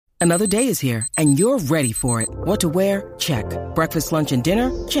Another day is here, and you're ready for it. What to wear? Check. Breakfast, lunch, and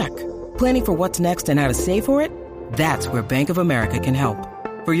dinner? Check. Planning for what's next and how to save for it? That's where Bank of America can help.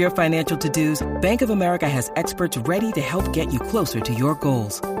 For your financial to-dos, Bank of America has experts ready to help get you closer to your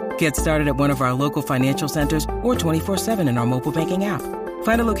goals. Get started at one of our local financial centers or 24/7 in our mobile banking app.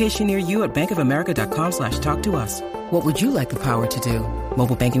 Find a location near you at bankofamerica.com/talktous. What would you like the power to do?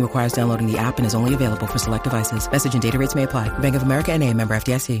 Mobile banking requires downloading the app and is only available for select devices. Message and data rates may apply. Bank of America N.A., member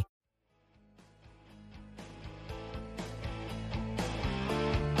FDIC.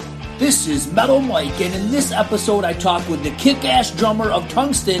 This is Metal Mike, and in this episode I talk with the kick-ass drummer of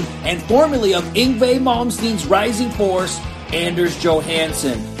Tungsten and formerly of Yngwie Malmsteen's Rising Force, Anders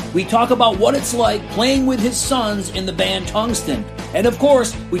Johansson. We talk about what it's like playing with his sons in the band Tungsten. And of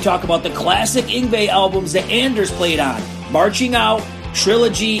course, we talk about the classic Yngwie albums that Anders played on, Marching Out,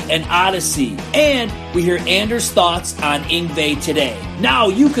 Trilogy, and Odyssey. And we hear Anders' thoughts on Yngwie today. Now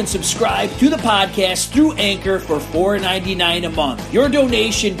you can subscribe to the podcast through Anchor for $4.99 a month. Your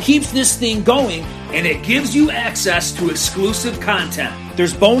donation keeps this thing going, and it gives you access to exclusive content.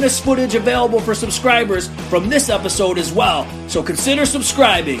 There's bonus footage available for subscribers from this episode as well, so consider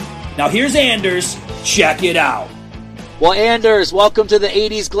subscribing. Now here's Anders. Check it out. Well, Anders, welcome to the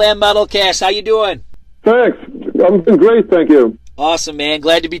 80s Glam Metal Cast. How you doing? Thanks. I'm doing great, thank you. Awesome, man.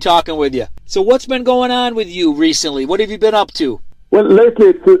 Glad to be talking with you. So what's been going on with you recently? What have you been up to? Well,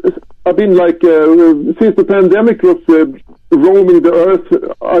 lately, I've been since the pandemic was roaming the earth,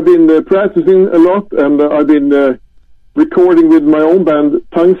 I've been practicing a lot, and I've been recording with my own band,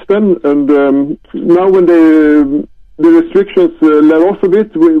 Tungsten, and now when the restrictions let off a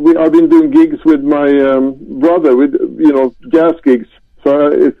bit, I've been doing gigs with my brother, with, gas gigs. So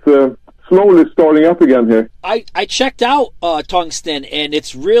it's slowly starting up again here. I checked out Tungsten, and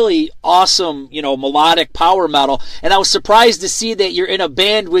it's really awesome, melodic power metal, and I was surprised to see that you're in a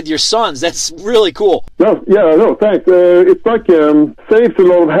band with your sons. That's really cool. No, thanks. It's like saves a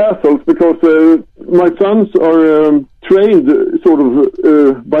lot of hassles, because my sons are trained sort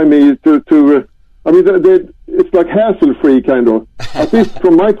of by me to it's like hassle-free kind of. At least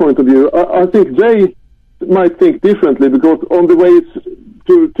from my point of view. I think they might think differently, because on the way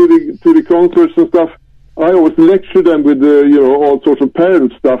to the concerts and stuff, I always lecture them with all sorts of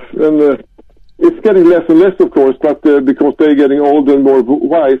parent stuff, and it's getting less and less, of course, but because they're getting older and more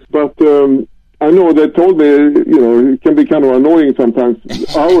wise. But I know they told me, it can be kind of annoying sometimes,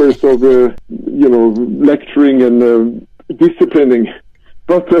 hours of lecturing and disciplining.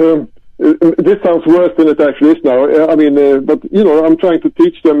 But this sounds worse than it actually is now. But I'm trying to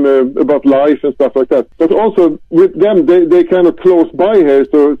teach them about life and stuff like that. But also with them, they kind of close by here,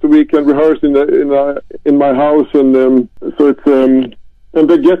 so we can rehearse in my house, and so it's and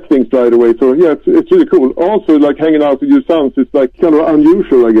they get things right away. So yeah, it's really cool. Also, like hanging out with your sons, it's like kind of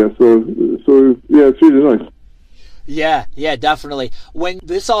unusual, I guess. So yeah, it's really nice. Yeah, definitely. When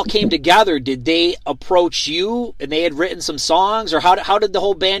this all came together, did they approach you and they had written some songs, or how did the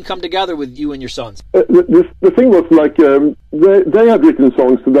whole band come together with you and your sons? The thing was like they had written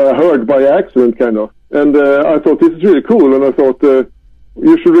songs that I heard by accident, kind of, and I thought this is really cool, and I thought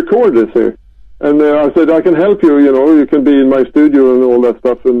you should record this here. And I said, I can help you, you can be in my studio and all that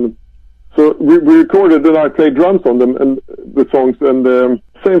stuff. And so we recorded, and I played drums on them, and the songs, and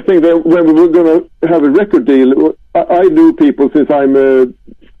same thing that when we were going to have a record deal, I knew people since I'm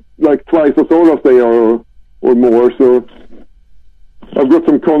like twice as old as they are or more, so I've got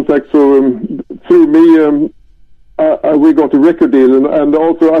some contacts, so through me we got a record deal, and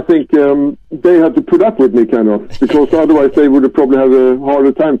also I think they had to put up with me, kind of, because otherwise they would have probably had a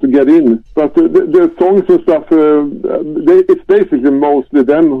harder time to get in. But the songs and stuff, it's basically mostly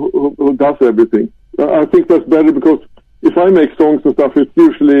them who does everything. I think that's better, because if I make songs and stuff, it's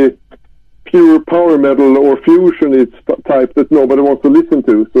usually pure power metal or fusionist type that nobody wants to listen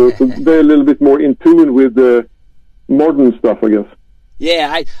to. So they're a little bit more in tune with the modern stuff, I guess.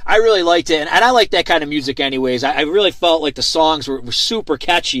 Yeah, I really liked it, and I like that kind of music anyways. I really felt like the songs were super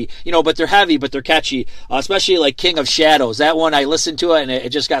catchy, but they're heavy, but they're catchy, especially like King of Shadows. That one, I listened to it, and it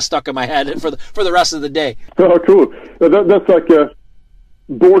just got stuck in my head for the rest of the day. Oh, cool. That's like a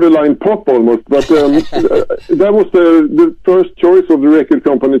borderline pop almost, but that was the first choice of the record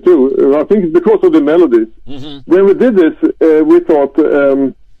company too. I think it's because of the melodies. Mm-hmm. When we did this, we thought,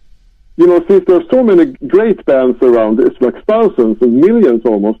 since there are so many great bands around, it's like thousands and millions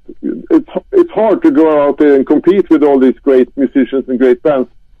almost, it's hard to go out there and compete with all these great musicians and great bands.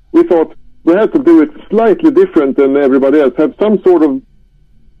 We thought we had to do it slightly different than everybody else, have some sort of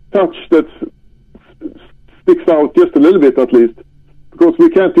touch that sticks out just a little bit at least. Because we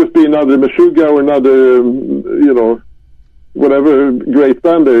can't just be another Meshuggah or another, whatever great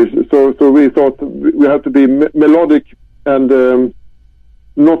band there is. So we thought we had to be melodic and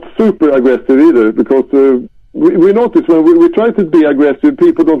not super aggressive either, because we noticed when we try to be aggressive,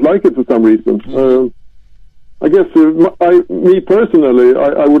 people don't like it for some reason. I guess me personally,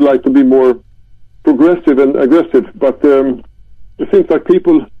 I would like to be more progressive and aggressive, but it seems like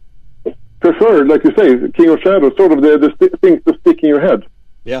people prefer, like you say, King of Shadows, sort of the things to stick in your head.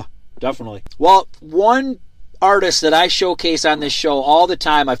 Yeah, definitely. Well, one artist that I showcase on this show all the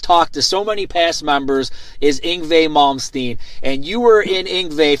time, I've talked to so many past members, is Yngwie Malmsteen. And you were in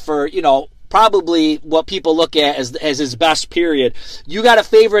Yngwie for, probably what people look at as his best period. You got a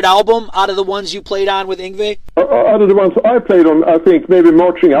favorite album out of the ones you played on with Yngwie? Out of the ones I played on, I think maybe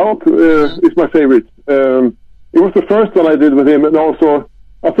Marching Out is my favorite. It was the first one I did with him, and also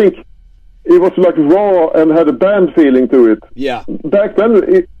I think it was like raw and had a band feeling to it. Yeah. Back then,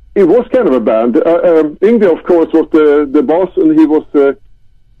 it was kind of a band. Yngwie, of course, was the boss, and he was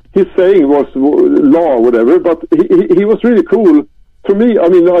his saying was law or whatever, but he was really cool. To me, I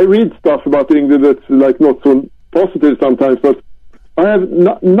mean, I read stuff about Yngwie that's like not so positive sometimes, but I have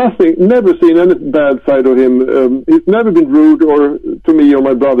never seen any bad side of him. He's never been rude or to me or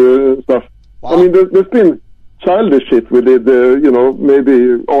my brother and stuff. Wow. I mean, there's been childish shit we did,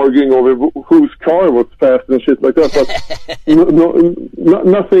 maybe arguing over whose car was fast and shit like that, but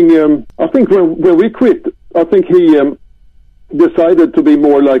nothing. I think when we quit, I think he decided to be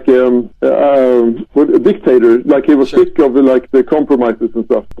more like a dictator, like he was sick of the compromises and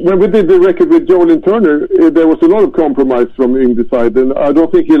stuff. When we did the record with Jolene Turner, there was a lot of compromise from Yngwie's side, and I don't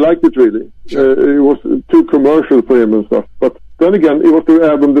think he liked it really. It was too commercial for him and stuff. But then again, it was the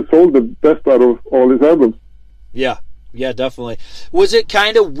album that sold the best out of all his albums. Yeah, definitely. Was it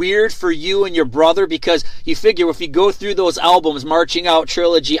kind of weird for you and your brother? Because you figure if you go through those albums, Marching Out,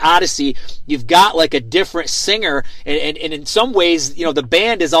 Trilogy, Odyssey, you've got like a different singer, and in some ways, the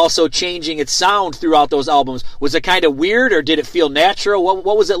band is also changing its sound throughout those albums. Was it kind of weird, or did it feel natural?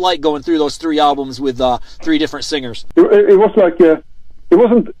 What was it like going through those 3 albums with 3 different singers? It was like,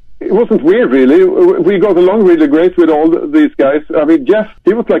 it wasn't weird, really. We got along really great with all these guys. I mean, Jeff,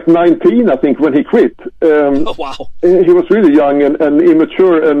 he was like 19, I think, when he quit. Oh, wow. He was really young and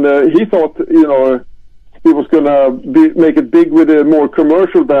immature, and he thought, he was going to make it big with a more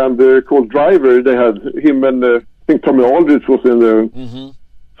commercial band called Driver. They had him and I think Tommy Aldridge was in there. Mm-hmm.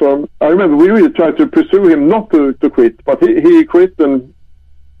 So I remember we really tried to pursue him not to quit, but he quit, and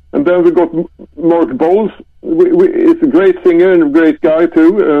then we got Mark Bowles. He's a great singer and a great guy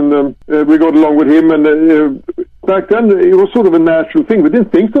too, and we got along with him. And back then, it was sort of a natural thing. We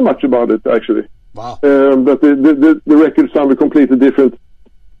didn't think so much about it, actually. Wow! But the record sounded completely different.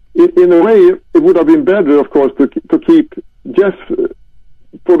 In a way, it would have been better, of course, to keep Jeff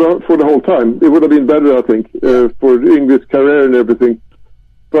for the whole time. It would have been better, I think, for Yngwie's career and everything.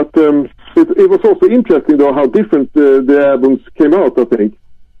 But it was also interesting, though, how different the albums came out, I think.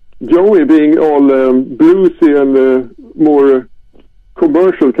 Joey being all bluesy and more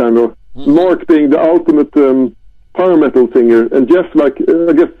commercial kind of. Mm-hmm. Mark being the ultimate power metal singer, and Jeff, like,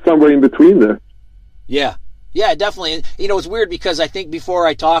 I guess somewhere in between there. Yeah, definitely. It's weird because I think before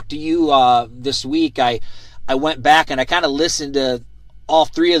I talked to you this week, I went back and I kind of listened to all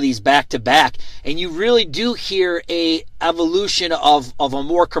 3 of these back to back, and you really do hear a evolution of a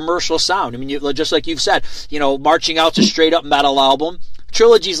more commercial sound. I mean, just like you've said, Marching Out's a straight up metal album.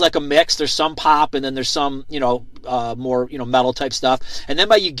 Trilogy's like a mix. There's some pop, and then there's some, more, metal type stuff. And then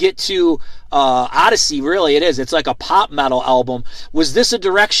by you get to Odyssey, really it is. It's like a pop metal album. Was this a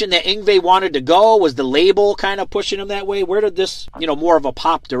direction that Yngwie wanted to go? Was the label kind of pushing him that way? Where did this, more of a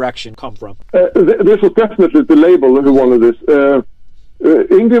pop direction come from? This was definitely the label who wanted this.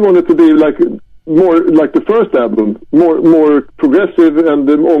 Yngwie wanted to be like more like the first album, more progressive and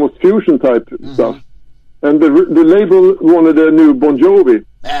almost fusion type stuff. And the label wanted a new Bon Jovi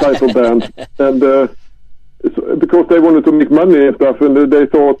type of band, and because they wanted to make money and stuff, and they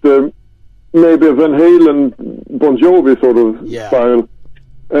thought maybe a Van Halen, Bon Jovi sort of style.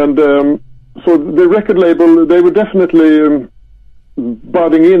 And so the record label, they were definitely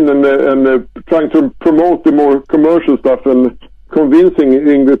butting in and trying to promote the more commercial stuff and convincing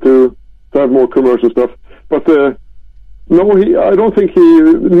Yngwie to have more commercial stuff. But no, I don't think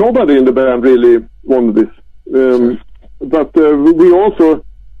nobody in the band really wanted this. But we also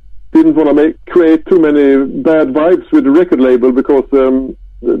didn't want to create too many bad vibes with the record label, because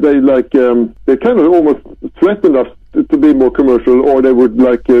they kind of almost threatened us to be more commercial, or they would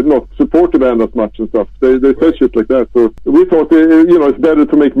not support the band as much and stuff. They said shit like that. So we thought it's better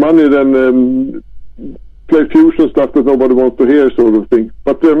to make money than play fusion stuff that nobody wants to hear, sort of thing.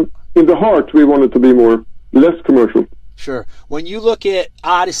 But in the heart, we wanted to be less commercial. Sure. When you look at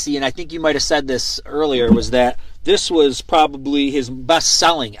Odyssey, and I think you might have said this earlier, was that this was probably his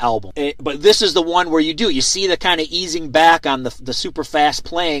best-selling album. But this is the one where you see the kind of easing back on the super fast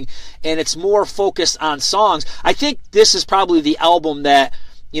playing, and it's more focused on songs. I think this is probably the album that,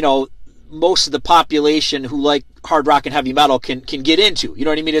 most of the population who like hard rock and heavy metal can get into. You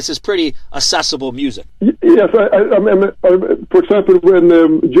know what I mean? This is pretty accessible music. Yes, I mean, for example, when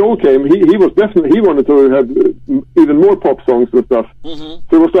Joel came, he was definitely, he wanted to have even more pop songs and stuff. Mm-hmm.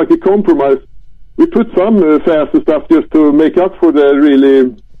 So it was like a compromise. We put some faster stuff just to make up for the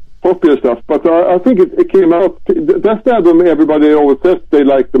really popular stuff. But I think it came out. That's the album everybody always says they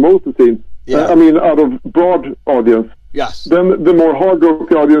like the most, it seems. Yeah. I mean, out of broad audience. Yes. Then the more hard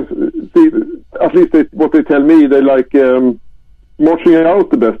rock audience, at least what they tell me, they like Marching Out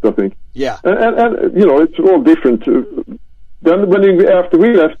the best, I think. Yeah. And it's all different. Then after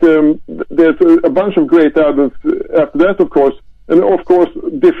we left, there's a bunch of great albums after that, of course, and of course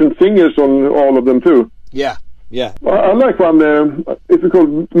different singers on all of them too. Yeah. Yeah. I like one. It's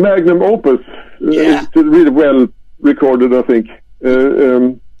called Magnum Opus. Yeah. It's really well recorded, I think.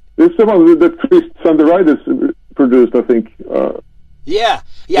 It's the one that Chris Sanderidis produced, I think. Yeah,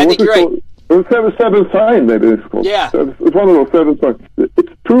 I think you're right. Seven Sign, maybe it's called. Yeah. It's one of those 7 songs.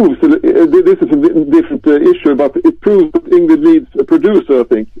 It proves, this is a different issue, but it proves that Ingrid Leeds a producer, I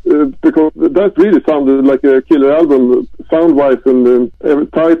think, because that really sounded like a killer album, sound-wise and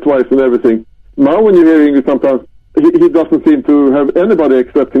tight-wise and everything. Now when you hear Ingrid sometimes, he doesn't seem to have anybody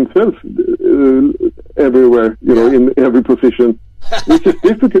except himself everywhere, in every position, which is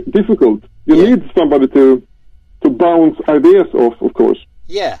difficult. You need somebody to bounce ideas off, of course.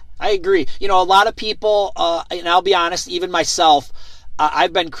 Yeah, I agree. A lot of people, and I'll be honest, even myself,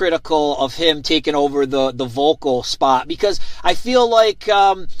 I've been critical of him taking over the vocal spot because I feel like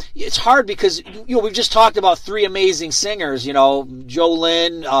it's hard because, we've just talked about 3 amazing singers, Joe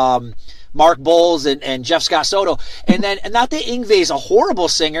Lynn, Mark Bowles and Jeff Scott Soto. And not that Yngwie is a horrible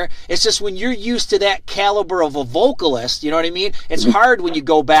singer, it's just when you're used to that caliber of a vocalist, you know what I mean? It's hard when you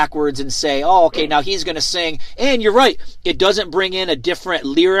go backwards and say, oh, okay, now he's going to sing. And you're right, it doesn't bring in a different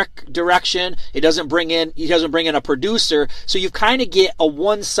lyric direction. He doesn't bring in a producer. So you kind of get a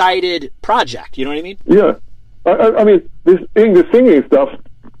one-sided project, you know what I mean? Yeah. I mean, this Yngwie singing stuff,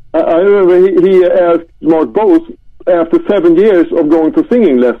 I remember he asked Mark Bowles, after 7 years of going to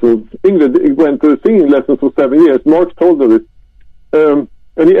singing lessons, Ingrid went to singing lessons for 7 years. Mark told her this, and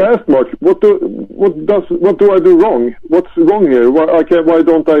he asked Mark, "What do I do wrong? What's wrong here? Why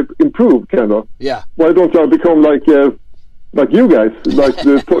don't I improve? Kind of. Yeah. Why don't I become like you guys, like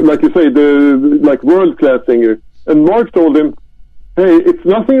like you say, like world class singer?" And Mark told him, "Hey, it's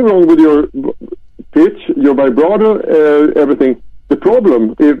nothing wrong with your pitch, your vibrato, everything. The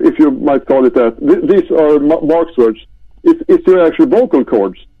problem, if you might call it that, these are Mark's words, it's your actual vocal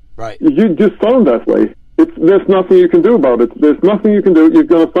cords. Right. You just sound that way. There's nothing you can do about it. There's nothing you can do. You're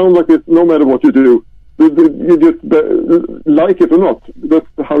going to sound like this no matter what you do. You just like it or not. That's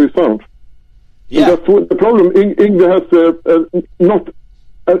how you sound." Yeah. And that's what the problem. Yngwie has not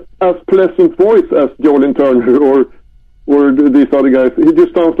as pleasant voice as Joel Turner or these other guys. He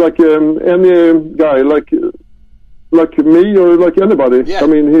just sounds like any guy, like me or like anybody. Yeah. I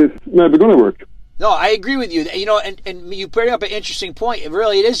mean, he's never going to work. No, I agree with you. And you bring up an interesting point.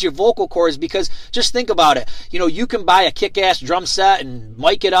 It is your vocal cords because just think about it. You can buy a kick-ass drum set and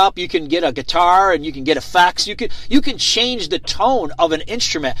mic it up. You can get a guitar and you can get effects. You can change the tone of an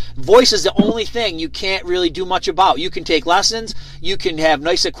instrument. Voice is the only thing you can't really do much about. You can take lessons. You can have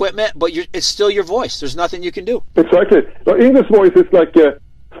nice equipment, but it's still your voice. There's nothing you can do. Exactly. So Yngwie's voice is like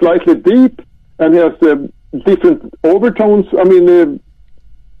slightly deep and has different overtones. I mean,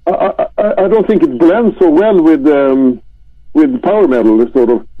 I don't think it blends so well with power metal, sort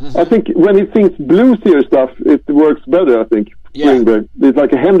of. Mm-hmm. I think when he sings bluesier stuff, it works better, I think. Yeah. It's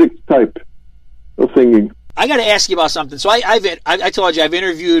like a Hendrix type of singing. I got to ask you about something. So I told you I've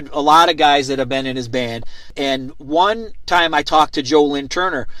interviewed a lot of guys that have been in his band, and one time I talked to Joe Lynn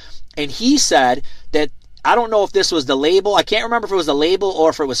Turner, and he said that, I don't know if this was the label, I can't remember if it was the label or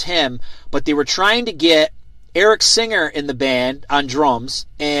if it was him, but they were trying to get Eric Singer in the band on drums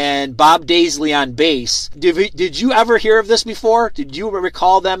and Bob Daisley on bass. Did you ever hear of this before? Did you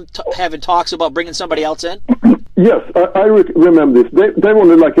recall them having talks about bringing somebody else in? Yes, I remember this. They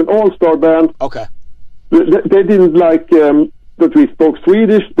wanted like an all-star band. Okay. They didn't like that we spoke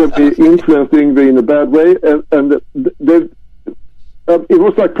Swedish, that we influenced Yngwie in a bad way, and it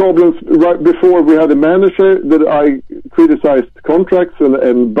was like problems right before we had a manager that I criticized contracts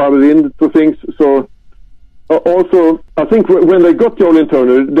and butted into things. So also, I think when they got Jolene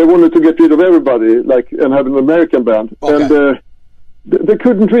Turner, they wanted to get rid of everybody, and have an American band. Okay. And they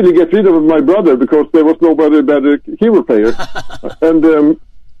couldn't really get rid of my brother because there was nobody better keyboard player. And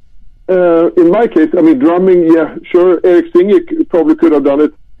in my case, I mean, drumming, yeah, sure, Eric Singer probably could have done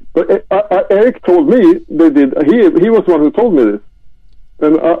it. But Eric told me they did. He was the one who told me this.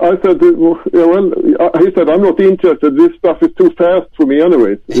 And I said, he said, I'm not interested. This stuff is too fast for me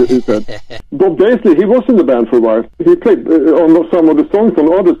anyways, he said. Bob Daisley, he was in the band for a while. He played on some of the songs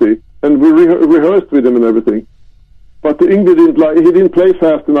on Odyssey, and we rehearsed with him and everything. But Yngwie he didn't play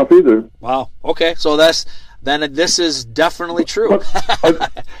fast enough either. Wow, okay, so this is definitely true.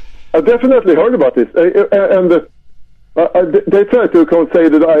 I definitely heard about this. They tried to say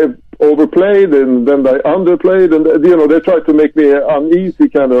that I overplayed and then I underplayed, and they tried to make me uneasy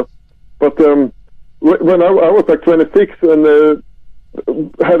kind of. But when I was like 26 and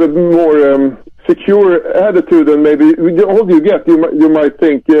had a more secure attitude, and maybe all you get, you might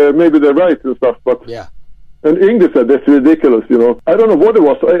think maybe they're right and stuff. But yeah. And Yngwie said that's ridiculous. I don't know what it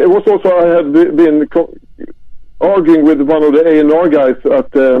was. It was also I had been arguing with one of the A&R guys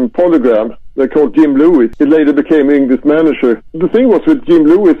at Polygram. They called Jim Lewis. He later became Yngwie's manager. The thing was with Jim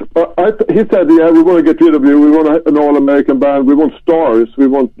Lewis, he said, yeah, we want to get rid of you. We want an all-American band. We want stars. We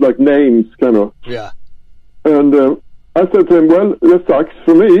want, names, kind of. Yeah. And I said to him, well, that sucks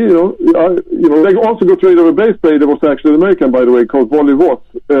for me, They also got rid of a bass player that was actually an American, by the way, called Wally Watts.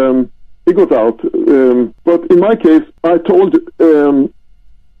 He got out. But in my case, I told Jim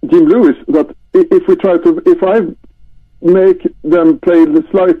Lewis that if I make them play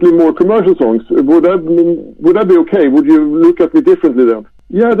slightly more commercial songs, would that be okay? Would you look at me differently then?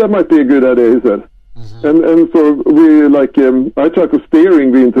 Yeah, that might be a good idea, he said. Mm-hmm. And so we I tried to steer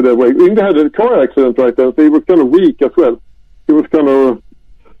Yngwie into that way. Yngwie had a car accident right then, so he was kind of weak as well. He was kind of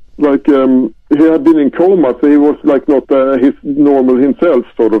he had been in coma, so he was not his normal himself,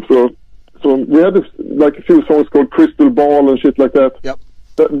 sort of. So we had a few songs called Crystal Ball and shit like that. Yep.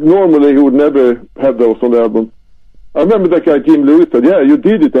 That normally he would never have those on the album. I remember that guy Jim Lewis said, yeah, you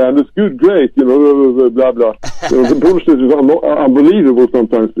did it, and it's good, great, blah, blah. The bullshit is unbelievable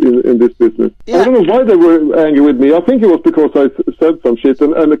sometimes in this business. Yeah. I don't know why they were angry with me. I think it was because I said some shit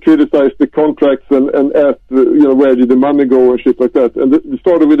and criticized the contracts and asked, where did the money go and shit like that. And it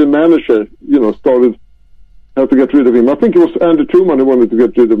started with the manager, how to get rid of him. I think it was Andy Truman who wanted to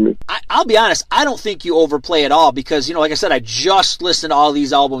get rid of me. I'll be honest, I don't think you overplay at all because, like I said, I just listened to all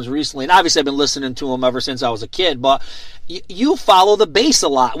these albums recently, and obviously I've been listening to them ever since I was a kid, but you follow the bass a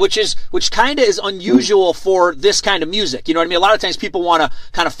lot, which kind of is unusual for this kind of music. You know what I mean? A lot of times people want to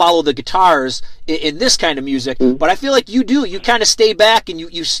kind of follow the guitars in this kind of music, but I feel like you do. You kind of stay back and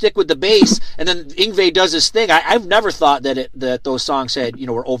you stick with the bass, and then Yngwie does his thing. I've never thought that those songs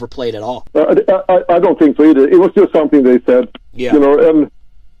were overplayed at all. I don't think so either. It was just something they said. Yeah. And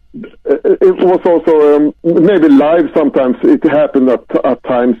it was also maybe live sometimes it happened at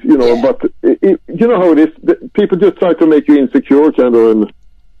times, but you know how it is. People just try to make you insecure, kind of, and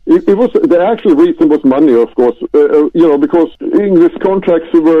it was the actual reason was money, of course, because English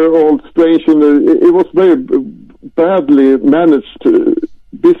contracts were all strange, and it was very badly managed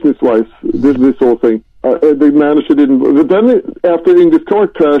business-wise, this whole thing. The manager didn't. But then after English car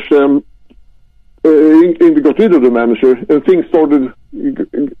crash, Yngwie got rid of the manager, and things started.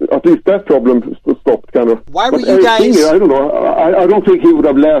 At least that problem stopped, kind of. Why were you guys? I don't know. I don't think he would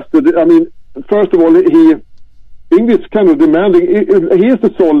have lasted. I mean, first of all, Yngwie's kind of demanding. He is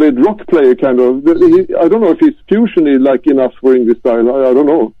a solid rock player, kind of. I don't know if he's fusiony enough for Yngwie style. I don't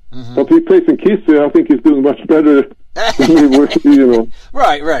know. Mm-hmm. But he plays in Kiss. I think he's doing much better.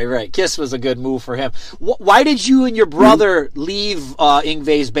 Right. Kiss was a good move for him. Why did you and your brother leave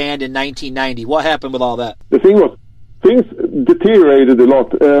Yngwie's band in 1990? What happened with all that? The thing was, things deteriorated a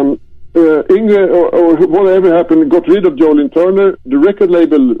lot. Yngwie, or whatever happened, got rid of Jolene Turner. The record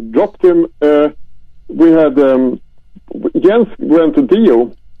label dropped him. We had Jens went to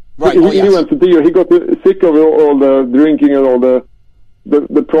Dio. Right. He went to Dio. He got sick of all the drinking and all the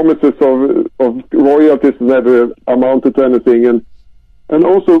promises of royalties never amounted to anything, and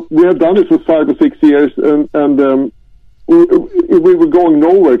also we have done it for 5 or 6 years, and we were going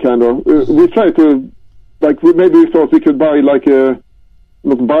nowhere, kind of. We tried to, maybe we thought we could buy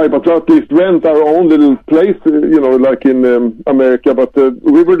not buy, but at least rent our own little place, in America. But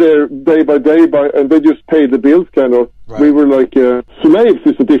we were there day by day, and they just paid the bills, kind of. Right. We were slaves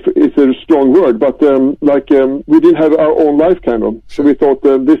is a strong word, but we didn't have our own life, kind of. Sure. So we thought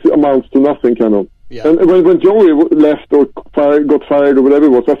this amounts to nothing, kind of. Yeah. And when Joey left or got fired or whatever it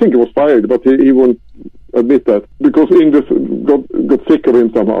was, I think he was fired, but he won't admit that because Yngwie got sick of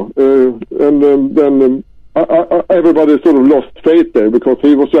him somehow, and then. everybody sort of lost faith there because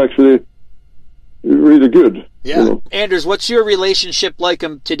he was actually really good. Yeah. You know? Anders, what's your relationship like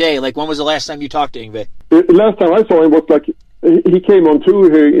him today? Like, when was the last time you talked to Yngwie? Last time I saw him was like, he came on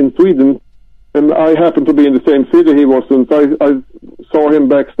tour here in Sweden, and I happened to be in the same city he was in, so I saw him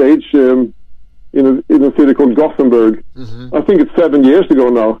backstage in a city called Gothenburg. Mm-hmm. I think it's 7 years ago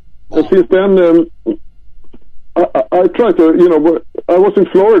now. Wow. And since then, I tried to, I was in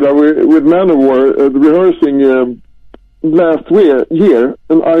Florida with Manowar rehearsing last year,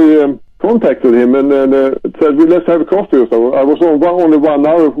 and I contacted him and said, let's have a coffee or so. I was only 1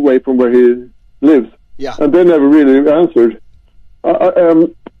 hour away from where he lives. Yeah. And they never really answered.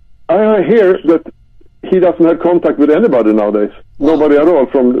 I hear that he doesn't have contact with anybody nowadays. Wow. Nobody at all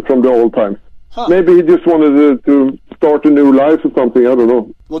from the old times. Huh. Maybe he just wanted to start a new life or something. I don't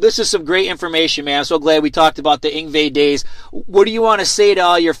know. Well, this is some great information, man. I'm so glad we talked about the Yngwie days. What do you want to say to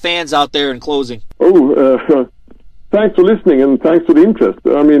all your fans out there in closing? Thanks for listening and thanks for the interest.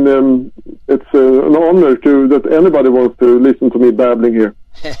 I mean, it's an honor that anybody wants to listen to me babbling here.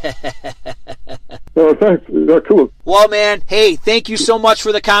 Thanks. Yeah, cool. Well, man, hey, thank you so much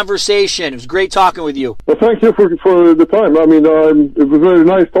for the conversation. It was great talking with you. Well, thank you for the time. I mean, it was very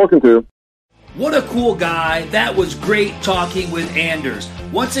nice talking to you. What a cool guy. That was great talking with Anders.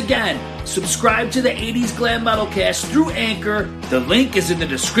 Once again, subscribe to the 80s Glam Metal Cast through Anchor. The link is in the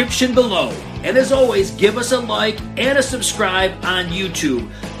description below. And as always, give us a like and a subscribe on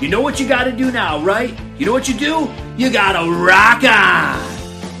YouTube. You know what you got to do now, right? You know what you do? You got to rock on.